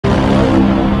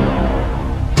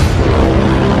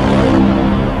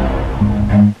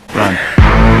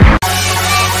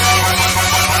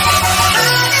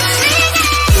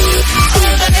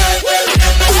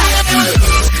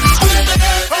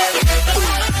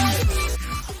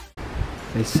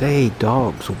They say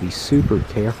dogs will be super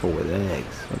careful with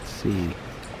eggs. Let's see.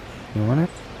 You want it?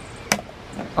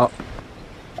 Oh.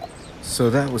 So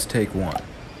that was take one.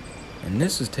 And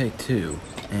this is take two.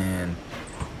 And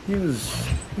he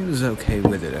was okay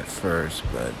with it at first,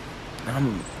 but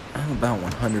I'm about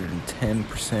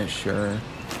 110% sure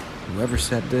whoever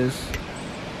said this,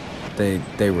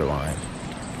 they were lying.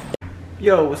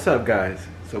 Yo, what's up guys?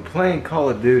 So playing Call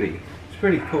of Duty, it's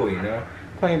pretty cool, you know?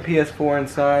 Playing PS4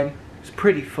 inside, it's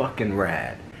pretty fucking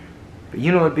rad. But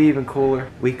you know what'd be even cooler?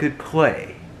 We could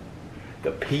play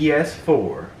the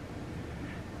PS4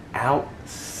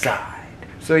 outside.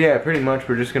 So yeah, pretty much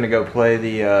we're just gonna go play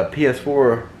the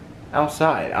PS4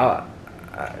 outside.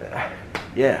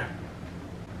 Yeah.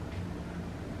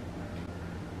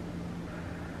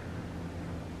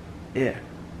 Yeah.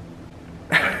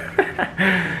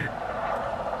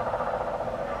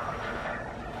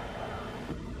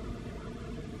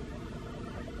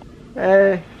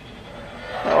 Hey,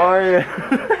 how are you?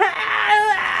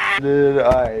 Dude,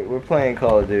 alright, we're playing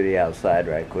Call of Duty outside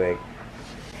right quick.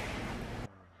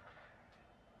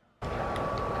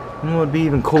 You know what'd be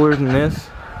even cooler than this?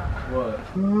 What?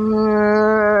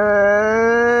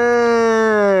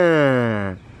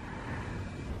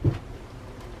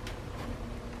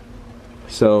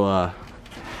 So,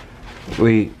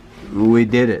 we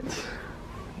did it.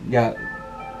 Got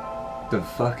the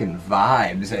fucking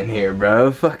vibes in here,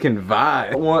 bro. Fucking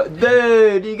vibe. What,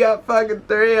 dude? You got fucking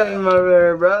 3 of them over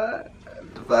there, bro.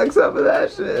 What the fuck's up with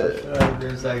that shit?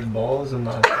 There's like balls in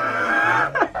my.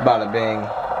 Bada bing,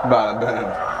 bada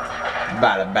boom,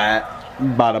 bada bat,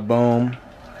 bada boom,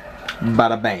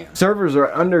 bada bam. Servers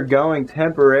are undergoing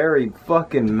temporary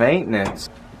fucking maintenance.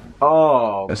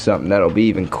 Oh, that's something that'll be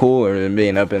even cooler than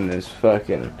being up in this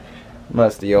fucking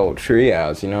musty old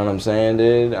treehouse, you know what I'm saying,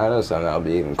 dude? I know something that'll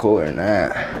be even cooler than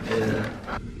that. Yeah.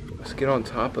 Let's get on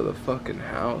top of the fucking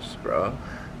house, bro.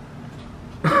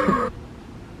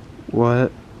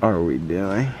 What are we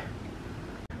doing?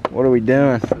 What are we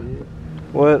doing?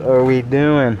 What are we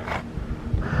doing?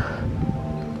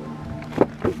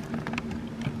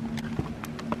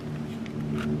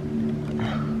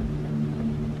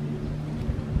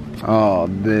 Oh,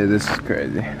 dude, this is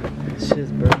crazy. This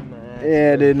shit's burning my ass.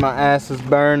 Yeah, dude, my ass is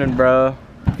burning, bro.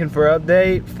 Looking for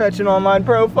update, fetch an online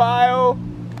profile.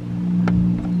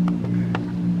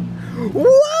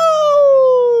 Woo!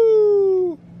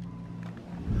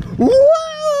 Woo!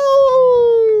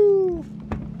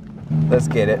 Let's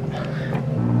get it.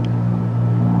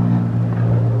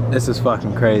 This is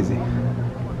fucking crazy.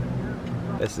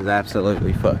 This is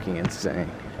absolutely fucking insane.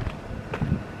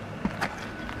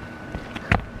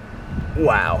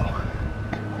 Wow.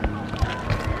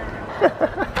 Oh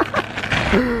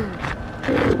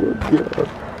my god.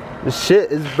 The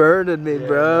shit is burning me,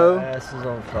 bro. My ass is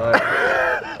on fire.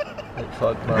 Like,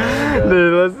 fuck my hand up.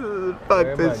 Dude, let's fuck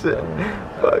Where this shit. am I going?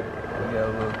 Fuck. We got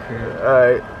a little crib.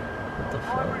 Alright. What the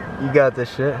fuck? You got this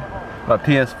shit? My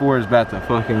PS4 is about to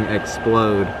fucking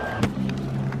explode.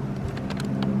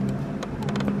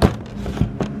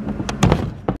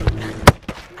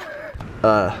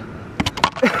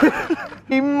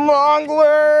 You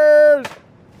monglers!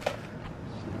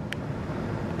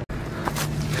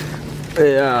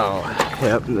 Yeah,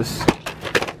 yep,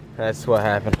 that's what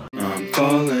happened. I'm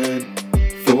falling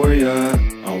for ya,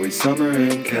 always summer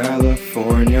in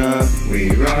California.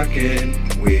 We rockin',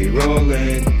 we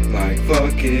rollin', like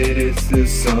fuck it, it's the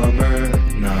summer.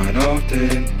 Not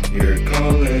often, you're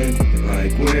calling,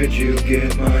 like where'd you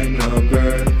get my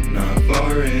number? Not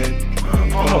foreign, I'm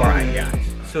falling. Alright guys,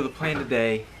 so the plan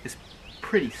today is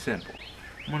pretty simple.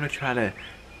 I'm gonna try to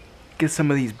get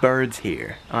some of these birds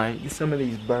here. Alright, get some of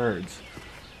these birds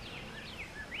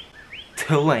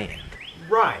to land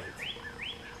right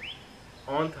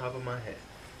on top of my head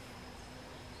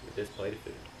with this plate of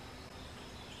food.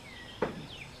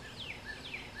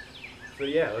 So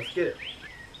yeah, let's get it.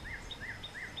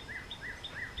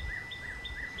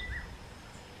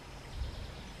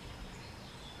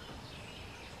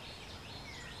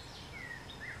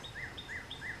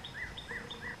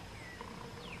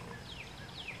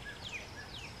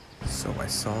 So I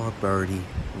saw a birdie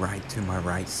right to my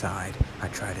right side. I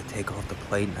tried to take off the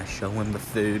plate and I show him the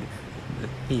food.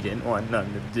 He didn't want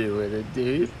nothing to do with it,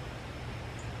 dude.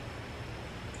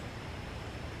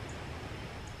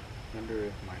 Wonder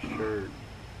if my shirt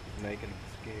is making him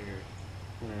scared.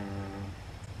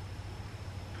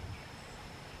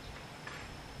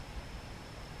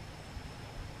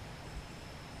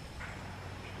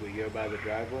 Should we go by the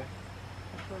driveway?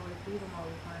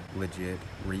 Legit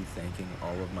rethinking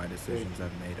all of my decisions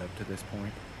I've made up to this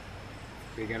point.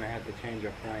 We're gonna have to change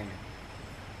our plan.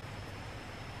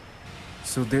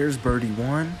 So there's birdie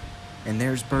 1, and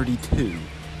there's birdie 2.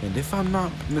 And if I'm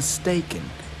not mistaken,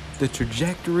 the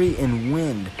trajectory and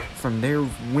wind from their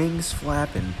wings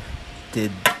flapping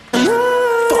did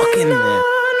fucking